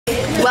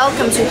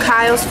Welcome to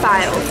Kyle's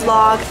File,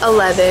 Vlog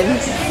 11.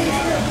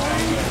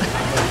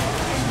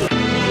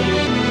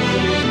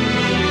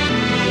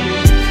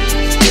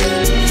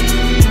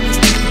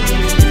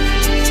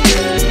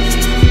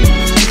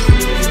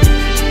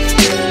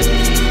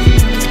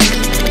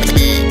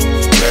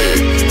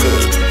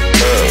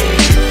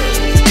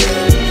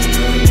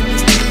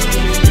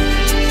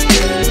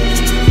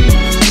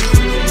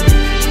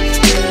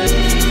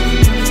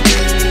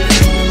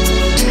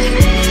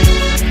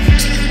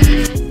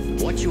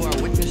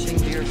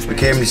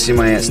 Came to see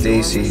my Aunt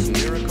Stacy.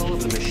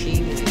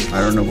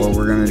 I don't know what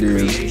we're gonna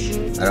do.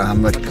 I don't have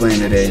much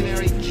planned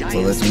today, but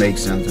let's make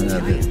something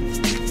of it.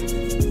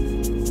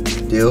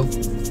 Deal?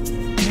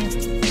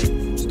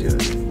 Let's do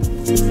it.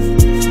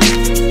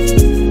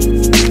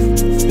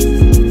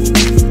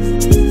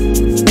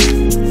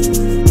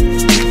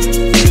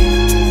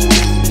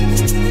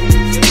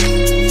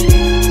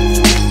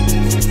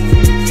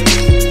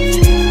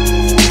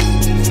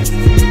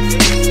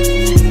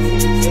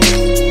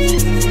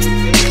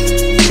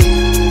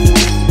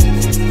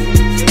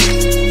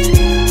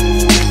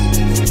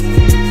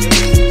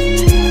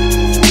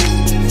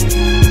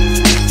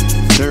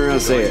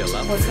 Say it.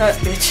 What's up,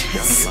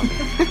 bitches?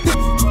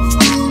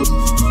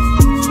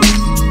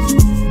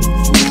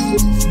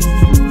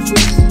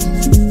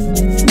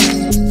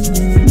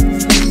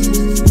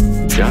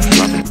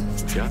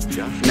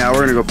 Now we're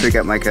gonna go pick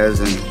up my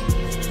cousin.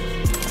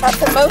 At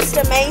the most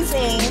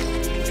amazing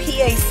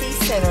PAC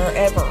center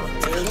ever.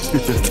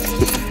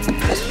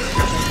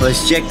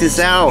 Let's check this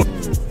out.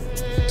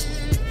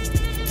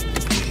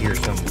 Here's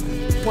some.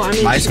 Well, I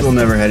mean, My school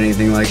never had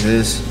anything like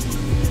this.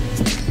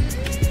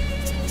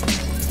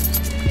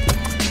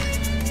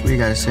 What do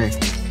you gotta say?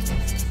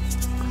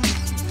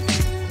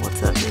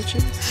 What's up,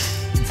 bitches?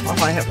 That's all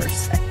I ever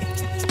say.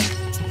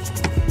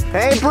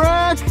 Hey,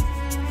 Brooke!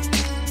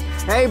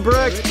 Hey,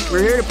 Brooke,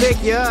 we're here to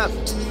pick you up.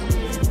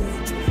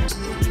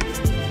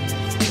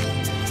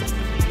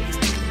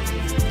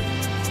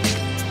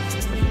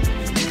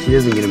 She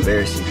doesn't get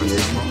embarrassed if she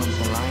is.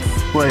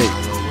 Wait,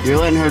 you're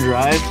letting her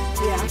drive?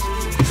 Yeah.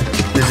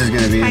 This is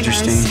gonna be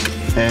interesting.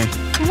 Hey.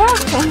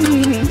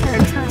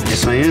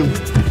 Yes, I am.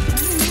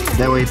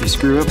 That way, if you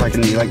screw up, I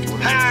can be like,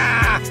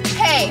 ah!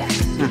 Hey!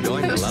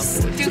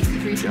 Stupid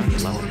creature. Oh,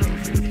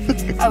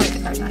 wait, the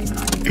car's not even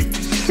on.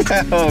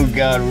 Oh,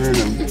 God, we're in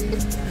them.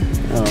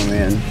 Oh,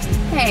 man.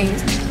 Hey,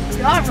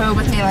 y'all rode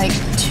with me like 2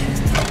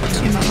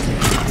 months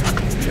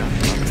ago.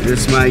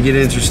 This might get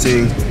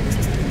interesting.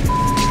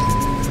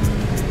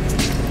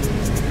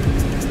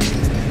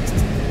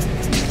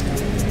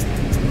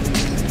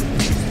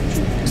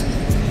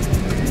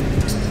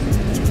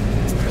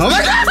 Oh,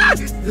 my God!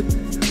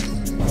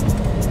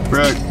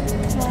 Brooke,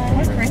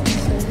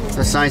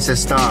 the sign says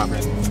stop.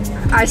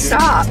 I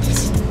stopped.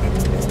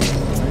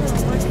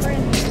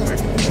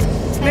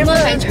 And look,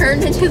 I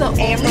turned into the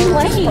only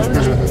lane.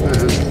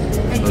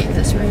 I hate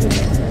this road.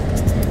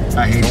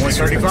 I hate Only this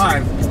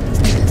 35.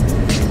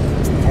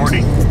 40.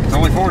 It's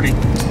only 40.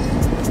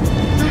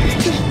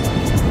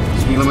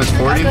 Speed limit's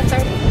 40? I'll go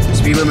 30.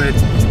 Speed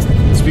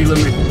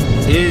limit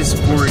is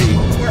 40.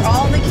 Were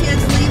all the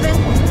kids leaving?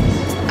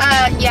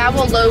 Yeah,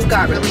 well, load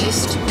got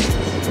released.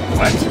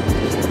 What?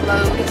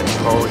 Load.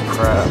 Holy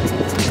crap.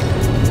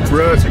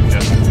 Brooke,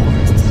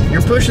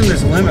 you're pushing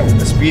this limit with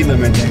the speed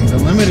limit thing. The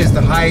limit is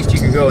the highest you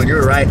can go, and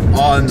you're right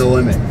on the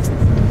limit.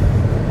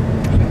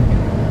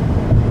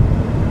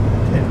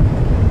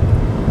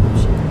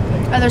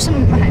 Oh, there's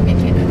someone behind me. I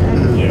can't do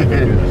that. Yeah,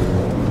 can't do that.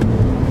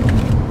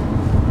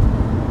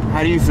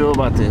 How do you feel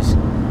about this?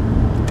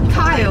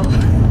 Kyle.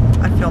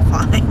 I feel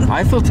fine.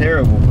 I feel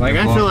terrible. Like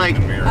I feel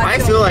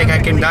like I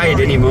can die at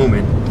any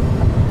moment.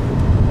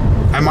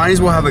 I might as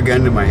well have a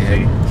gun to my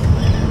head.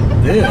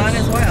 Might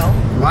as well.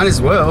 Might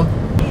as well.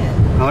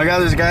 Oh my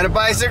God, there's a guy on a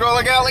bicycle.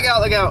 Look out, look out,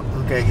 look out.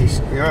 Okay,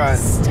 you're all right.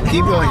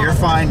 Keep going. You're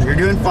fine. You're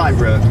doing fine,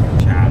 bro.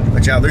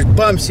 Watch out. There's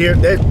bumps here.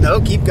 No,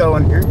 keep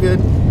going. You're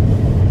good.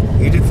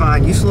 You did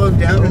fine. You slowed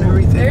down and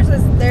everything.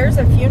 There's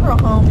a funeral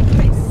home in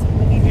case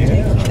we need to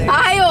take you there.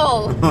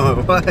 Kyle!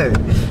 Oh, what?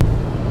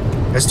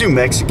 Let's do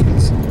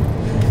Mexicans.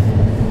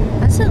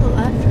 That's a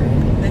left,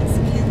 right?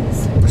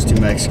 Mexicans. Let's do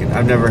Mexican. I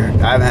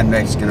haven't had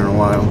Mexican in a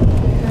while.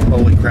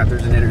 Holy crap,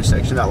 there's an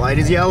intersection. That light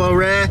is yellow,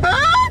 red.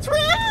 Ah, it's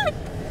red!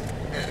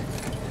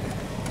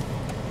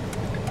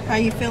 How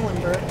you feeling,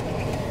 bro?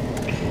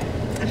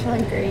 I feel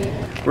like great.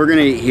 We're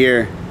gonna eat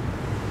here.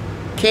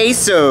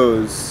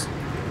 Quesos.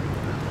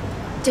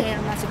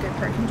 Damn, that's a good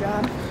parking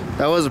job.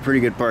 That was a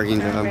pretty good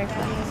parking job.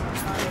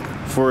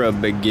 For a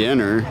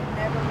beginner.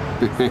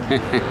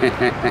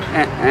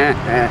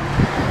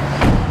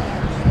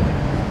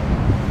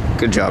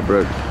 Good job,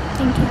 Brooke.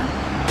 Thank you.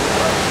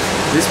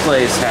 This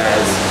place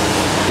has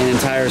an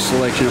entire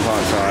selection of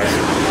hot sauce.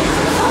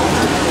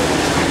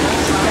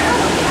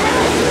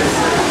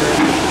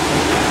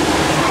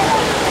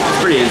 It's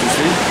pretty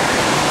interesting,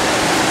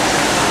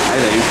 I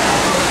think.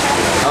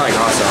 I like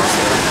hot sauce.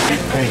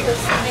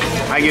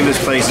 I give this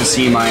place a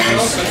C-. What?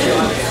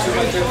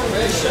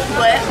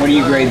 What do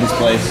you grade this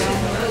place?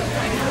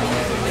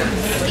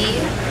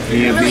 You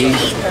didn't really eat?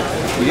 eat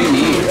though. You didn't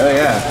eat? Oh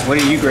yeah. What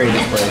do you grade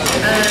this place?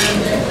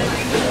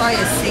 Probably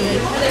a C.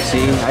 C?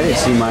 I did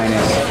C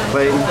minus.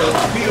 Clayton?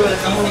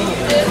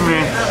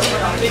 Meh.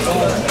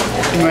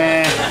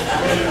 Meh.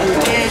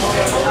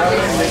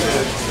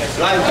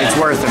 It's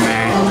worth it,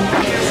 man.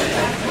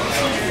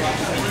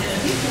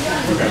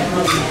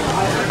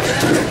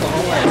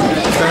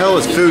 What the hell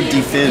is food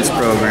defense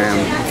program?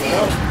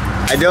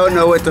 I don't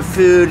know what the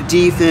food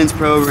defense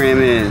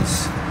program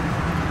is.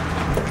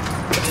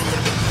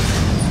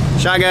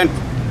 Shotgun.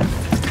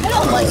 I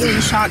don't like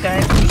using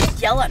shotgun. You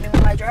just yell at me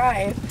when I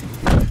drive.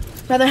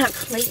 I'd rather have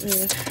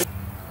Clayton.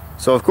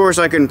 So of course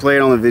I couldn't play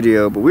it on the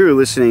video, but we were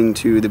listening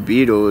to the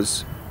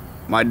Beatles,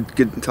 My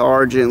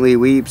Guitar Gently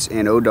Weeps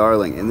and Oh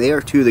Darling, and they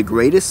are two of the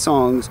greatest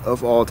songs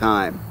of all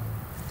time.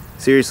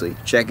 Seriously,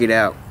 check it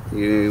out.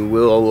 You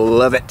will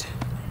love it.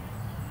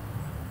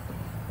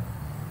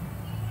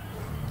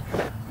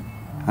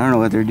 I don't know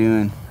what they're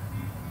doing.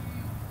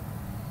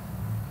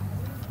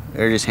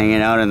 They're just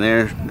hanging out in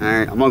there.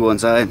 Alright, I'm gonna go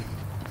inside.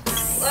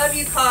 Love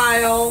you,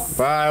 Kyle.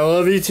 Bye, I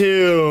love you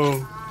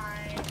too.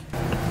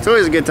 It's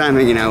always a good time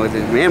hanging out with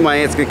him. Man, my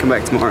aunt's gonna come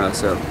back tomorrow,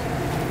 so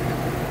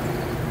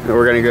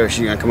we're gonna go.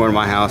 She's gonna come over to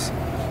my house.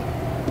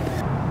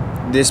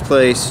 This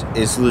place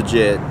is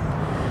legit,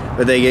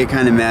 but they get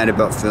kind of mad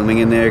about filming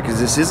in there because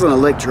this is an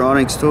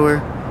electronics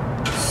store.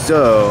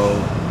 So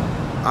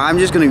I'm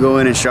just gonna go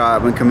in and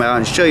shop and come out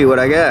and show you what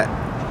I got.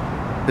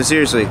 But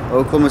seriously,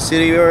 Oklahoma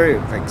City, or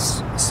like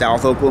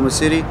South Oklahoma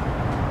City,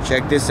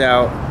 check this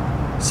out.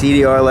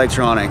 CDR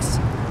Electronics.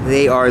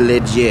 They are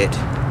legit.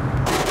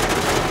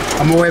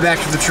 I'm on my way back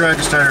to the truck.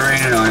 It started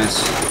raining on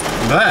us.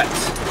 But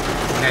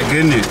I got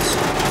good news.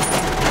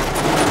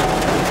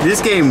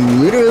 This game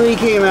literally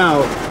came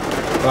out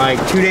like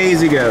 2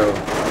 days ago.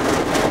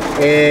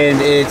 And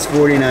it's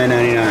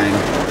 $49.99.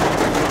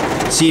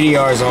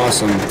 CDR is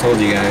awesome. Told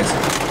you guys.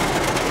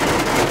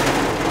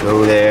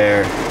 Go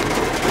there.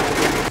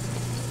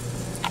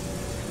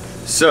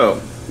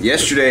 So,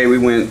 yesterday we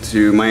went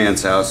to my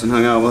aunt's house and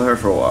hung out with her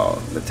for a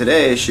while. But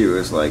today she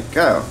was like,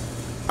 Kyle,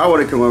 I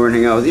want to come over and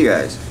hang out with you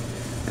guys.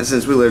 And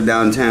since we live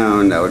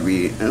downtown, that would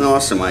be an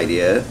awesome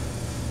idea.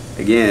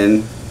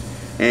 Again.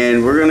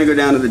 And we're going to go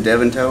down to the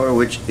Devon Tower,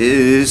 which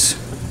is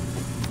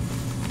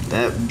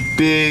that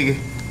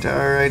big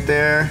tower right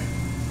there.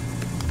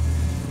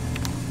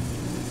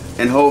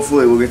 And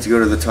hopefully we'll get to go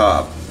to the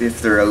top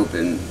if they're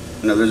open.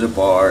 You know, there's a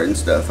bar and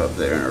stuff up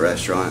there and a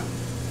restaurant.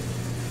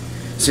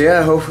 So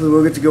yeah, hopefully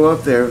we'll get to go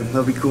up there.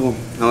 That'll be cool.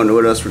 I don't know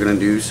what else we're gonna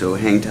do, so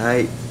hang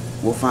tight.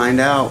 We'll find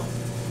out.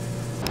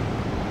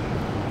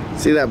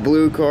 See that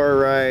blue car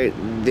right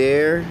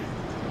there?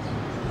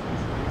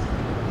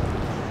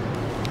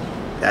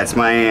 That's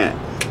my aunt.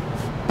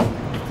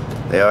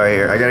 They are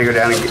here. I gotta go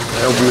down and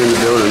help them in the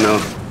building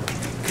though,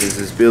 because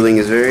this building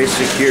is very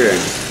secure.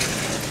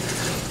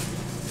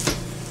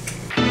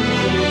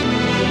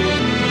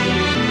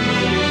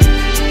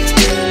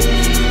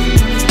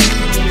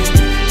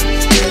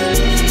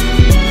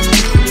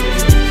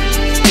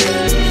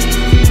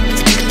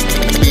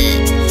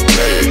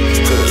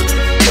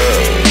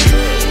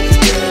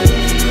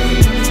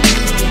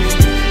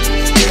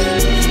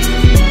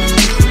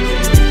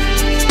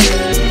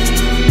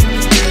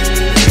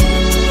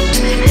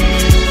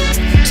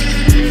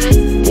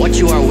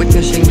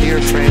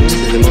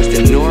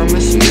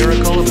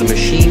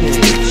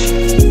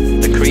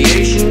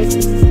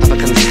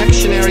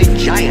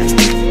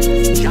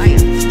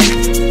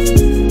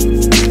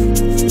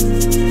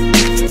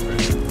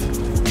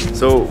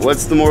 So,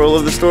 what's the moral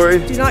of the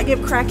story? Do not give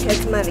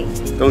crackheads money.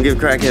 Don't give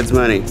crackheads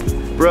money.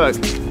 Brooke,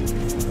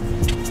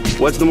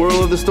 what's the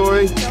moral of the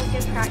story? Don't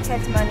give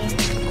crackheads money.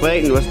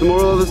 Clayton, what's the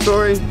moral of the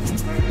story?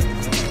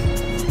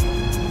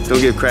 Don't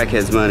give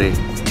crackheads money.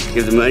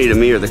 Give the money to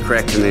me or the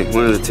crack to me.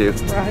 One of the two.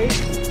 Right.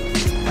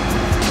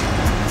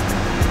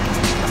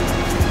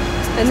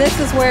 And this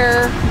is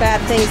where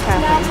bad things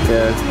happen.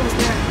 Yeah.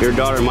 Your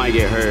daughter might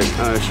get hurt.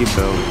 Oh, she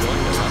fell.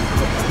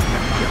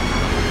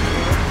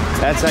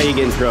 That's how you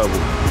get in trouble.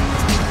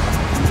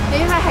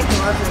 Maybe I had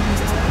gloves.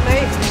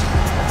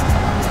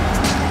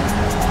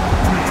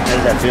 How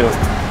does that feel?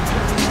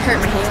 Hurt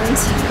my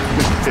hands.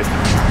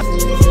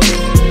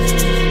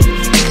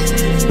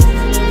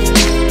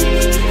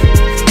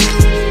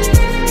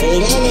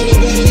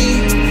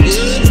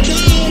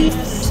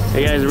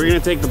 Hey guys, we're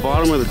gonna take the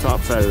bottom or the top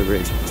side of the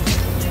bridge?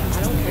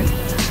 I don't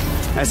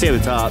care. I say the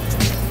top.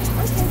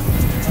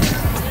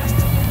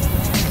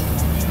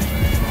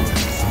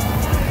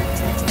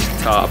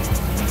 Top.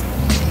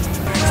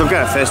 Some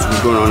kind of festival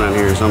going on out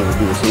here or something,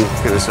 some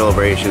kind of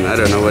celebration. I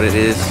don't know what it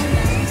is.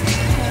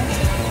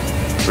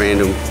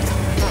 Random.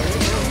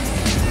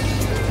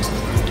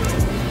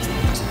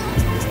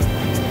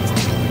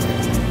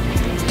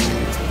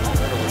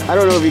 I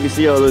don't know if you can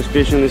see all those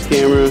fish in this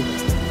camera.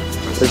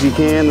 If you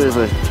can, there's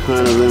a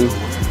ton of them.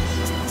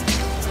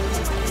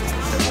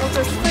 Well, if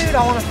there's food,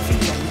 I want to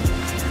feed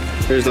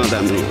them. There's not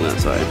that many on that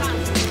side.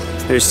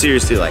 There's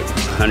seriously like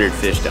 100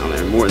 fish down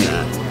there, more than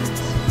that.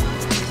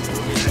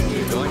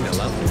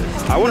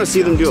 I want to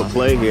see them do a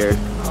play here.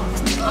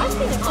 I've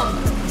seen it on.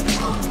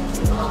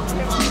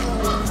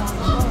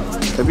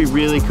 That'd be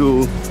really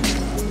cool.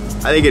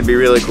 I think it'd be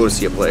really cool to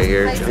see a play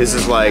here. This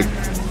is like,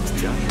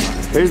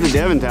 there's the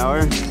Devon Tower,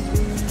 and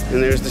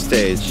there's the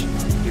stage.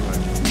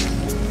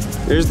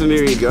 There's the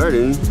Myriad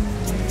Garden.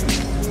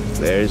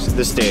 There's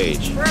the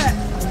stage.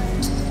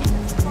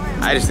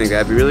 I just think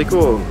that'd be really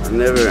cool.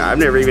 I've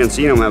never even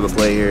seen them have a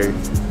play here.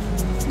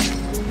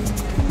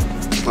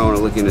 I want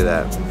to look into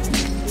that.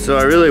 So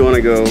I really want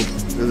to go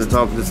to the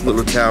top of this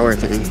little tower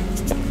thing.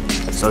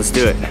 So let's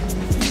do it. Look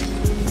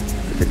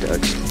at the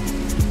ducks.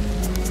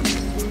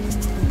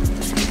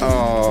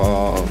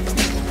 Oh.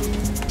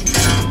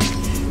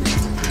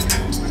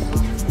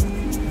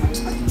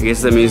 I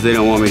guess that means they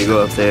don't want me to go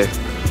up there.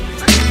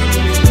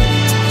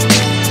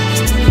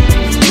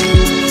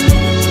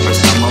 For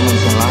some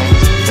moments in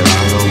life, there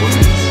are no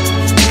words.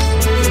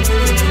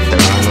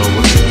 There are no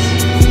words.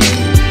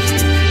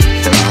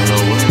 There are no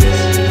words.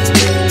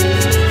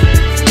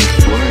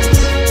 Words.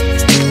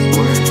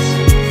 Words.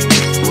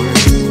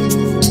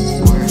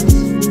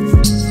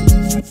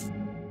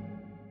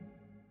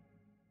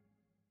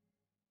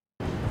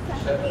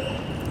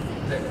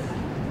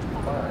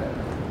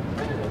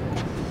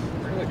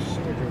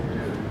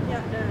 Yeah,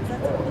 it does.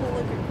 That's a cool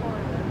looking car.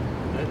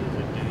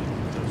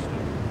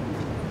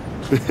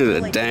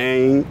 The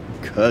dang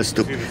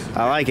custom. I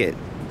like it.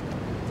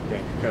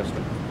 Okay,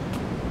 custom.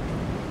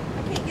 I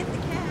can't get the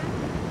cat.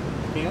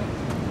 Yeah.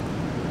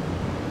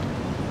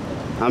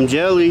 I'm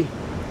jelly.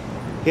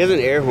 He has an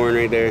air horn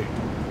right there.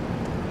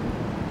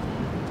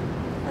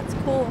 That's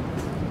cool.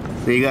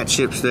 And you got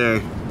chips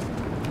there.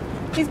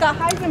 He's got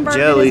Heisenberg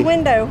Jelly. in his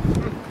window.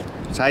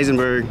 It's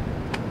Heisenberg.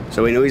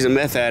 So we know he's a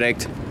meth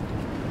addict.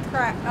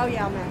 Crack. Oh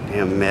yeah, man.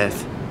 Damn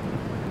meth.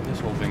 This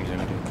whole thing's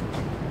empty.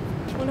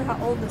 I wonder how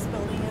old this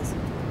building is.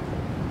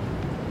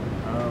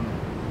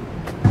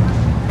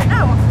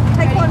 Oh,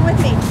 take one with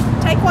me.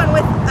 Take one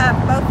with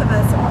both of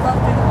us. We'll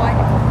both do the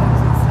Botanical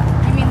poses and stuff.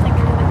 You mean like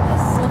we'll do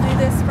this? We'll do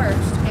this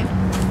first. Okay.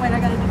 Wait, I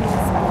gotta do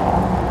this.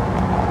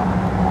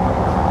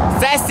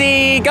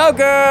 Sassy, go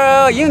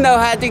girl. You know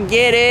how to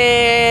get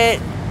it.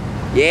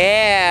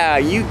 Yeah,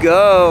 you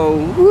go.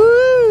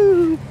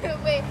 Woo.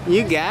 Wait.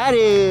 You got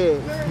it.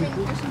 Remember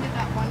when Christian did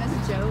that one as a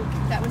joke?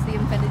 That was the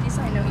infinity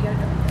sign. No, you gotta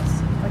do like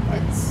this. Like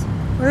it's.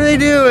 What are they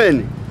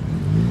doing?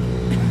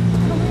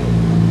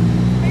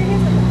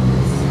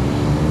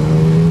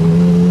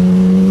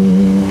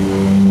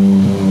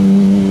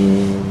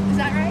 Is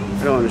that right?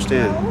 I don't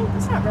understand. No,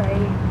 that's not right. I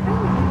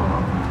don't know.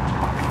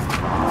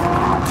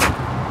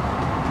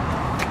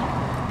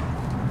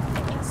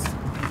 Yes,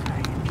 that's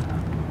right.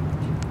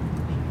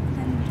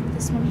 Then do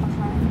this one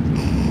behind.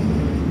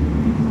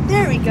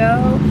 There we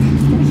go.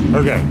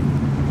 Okay.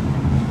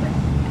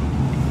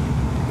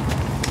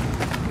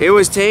 It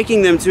was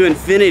taking them to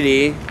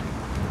infinity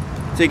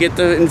to get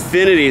the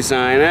infinity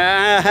sign.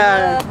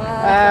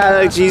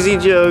 Cheesy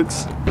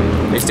jokes.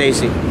 Hey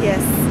Stacy,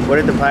 Yes. what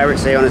did the pirate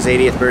say on his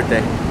 80th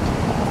birthday?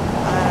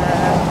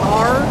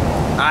 R.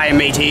 I am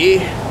AT.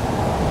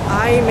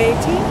 I am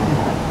 18.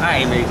 I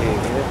am AT.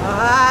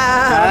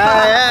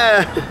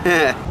 Ah.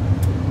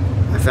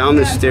 I found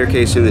this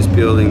staircase in this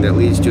building that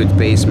leads to its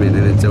basement,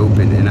 and it's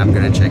open, and I'm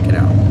gonna check it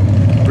out.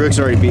 Brooks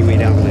already beat me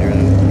down there.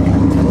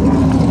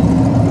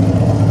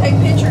 Take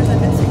pictures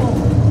if it's full.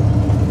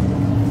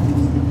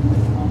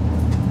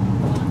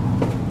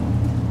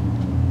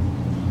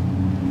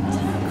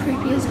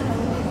 Creepy as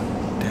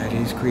hell. That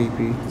is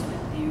creepy.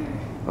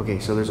 Okay,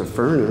 so there's a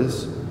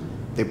furnace.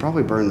 They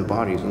probably burn the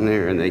bodies in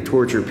there, and they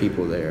torture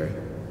people there.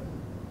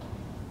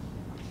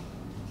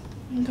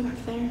 I'm gonna go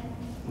back there.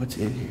 What's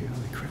in here?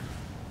 Holy crap.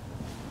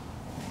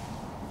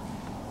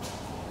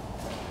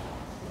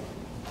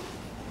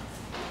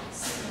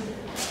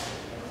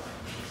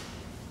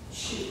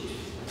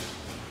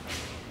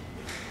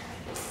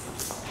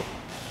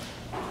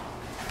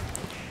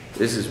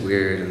 This is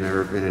weird. I've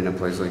never been in a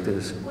place like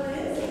this. What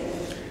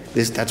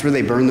is it? That's where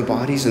they burn the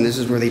bodies, and this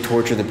is where they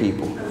torture the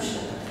people.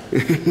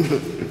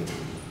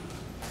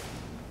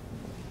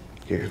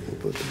 Here, we'll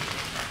put them.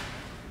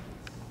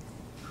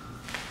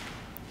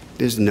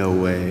 There's no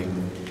way.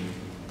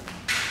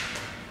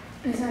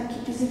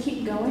 Does it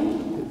keep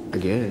going? I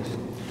guess.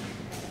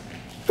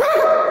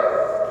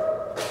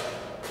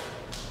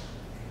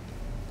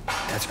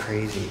 That's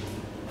crazy.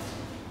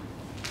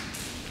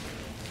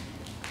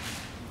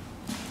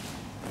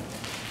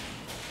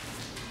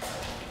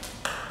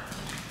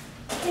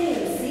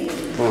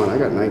 Hold on, I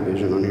got night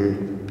vision on here.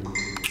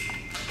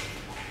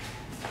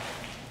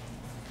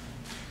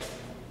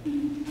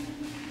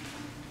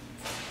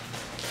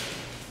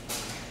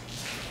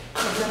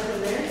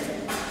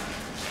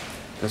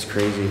 That's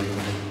crazy.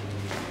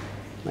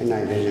 My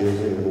night vision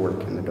doesn't even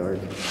work in the dark.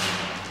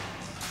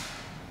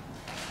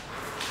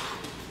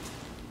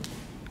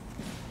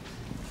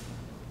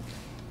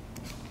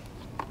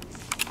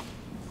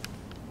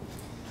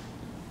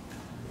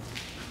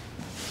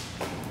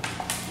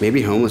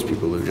 Maybe homeless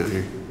people live down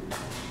here.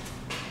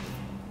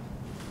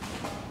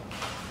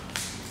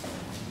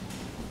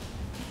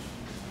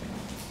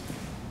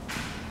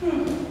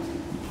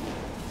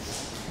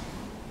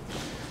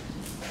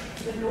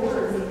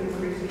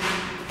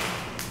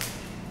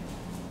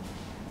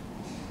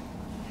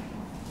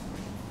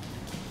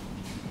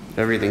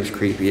 Everything's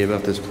creepy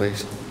about this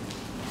place.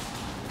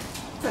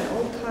 It's an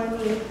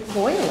old-timey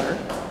boiler.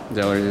 Is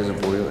that what it is? A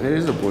boiler? It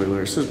is a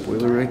boiler. It says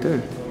boiler right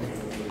there.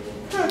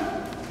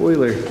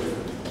 Boiler.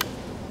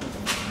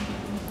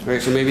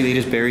 Alright, so maybe they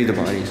just buried the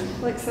bodies.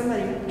 Like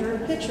somebody drew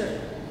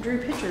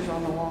pictures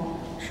on the wall.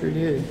 Sure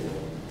did.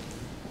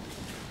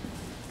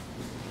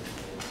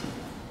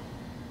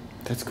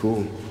 That's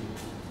cool.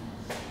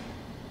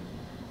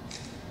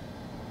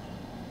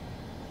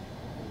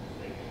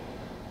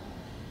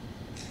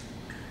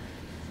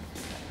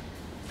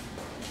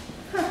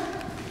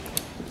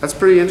 That's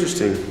pretty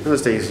interesting. That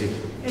was Daisy.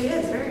 It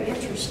is very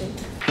interesting.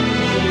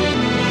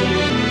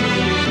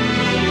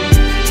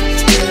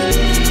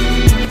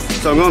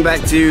 So I'm going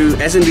back to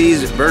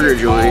S&B's burger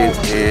joint,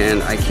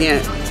 and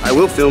I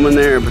will film in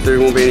there, but there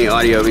won't be any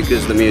audio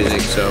because of the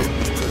music, so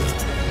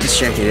let's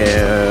check it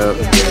out.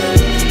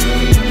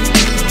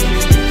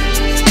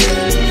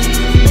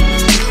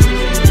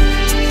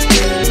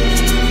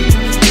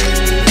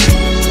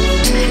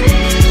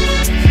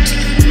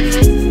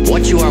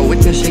 What you are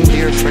witnessing,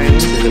 dear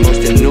friends, is the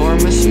most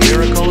enormous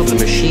miracle of the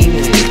machine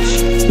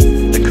age.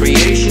 The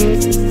creation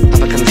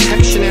of a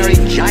confectionery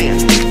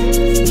giant.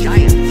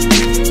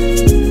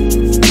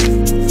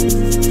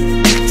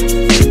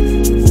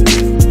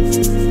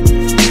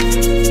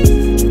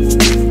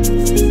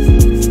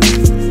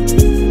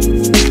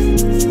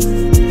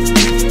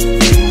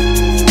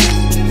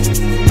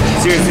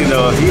 Seriously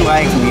though, if you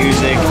like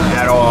music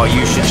at all,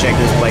 you should check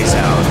this place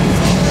out.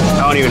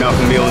 I don't even know if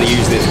I'm gonna be able to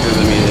use this because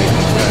of the music.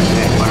 But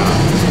hey, why not?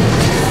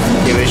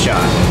 Give it a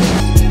shot.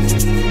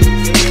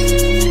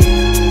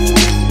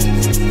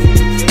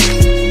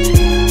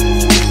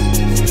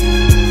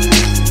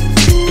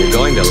 You're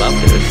going to love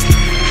this.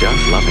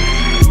 Just love it.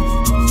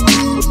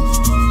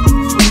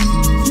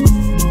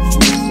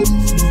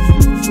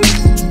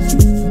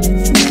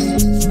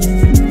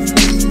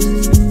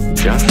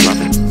 Just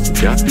love it.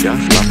 Just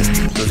love it.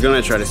 I was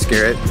gonna try to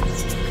scare it.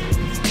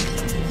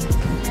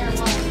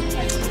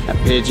 That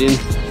pigeon.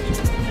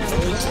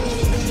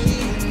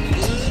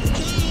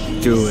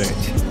 Do it.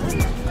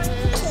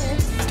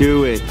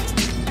 Do it.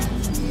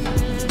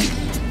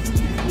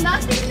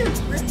 Nothing to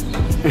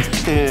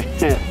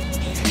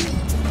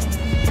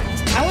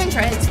I wouldn't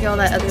try to scale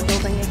that other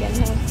building again,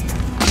 hey.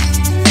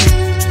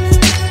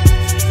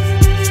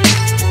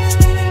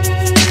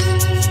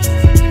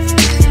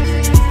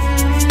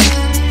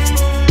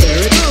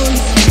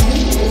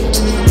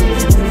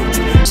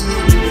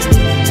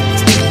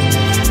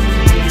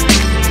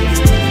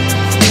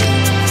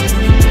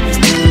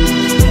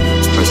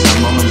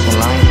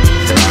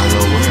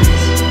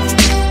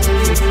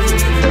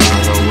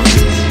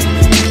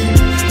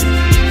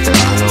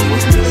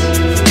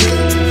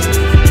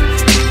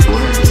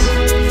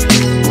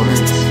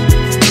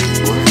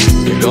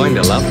 Going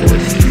to love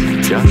this.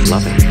 Just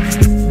love it.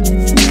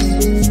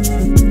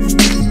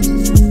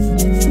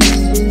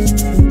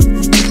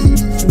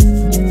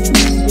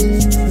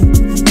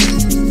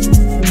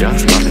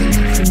 Just love it.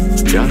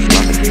 Just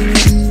love it.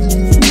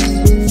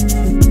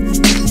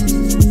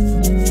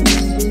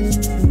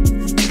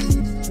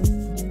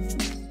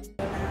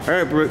 All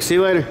right, Brooke, see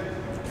you later.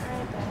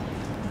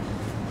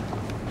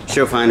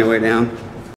 She'll find her way down.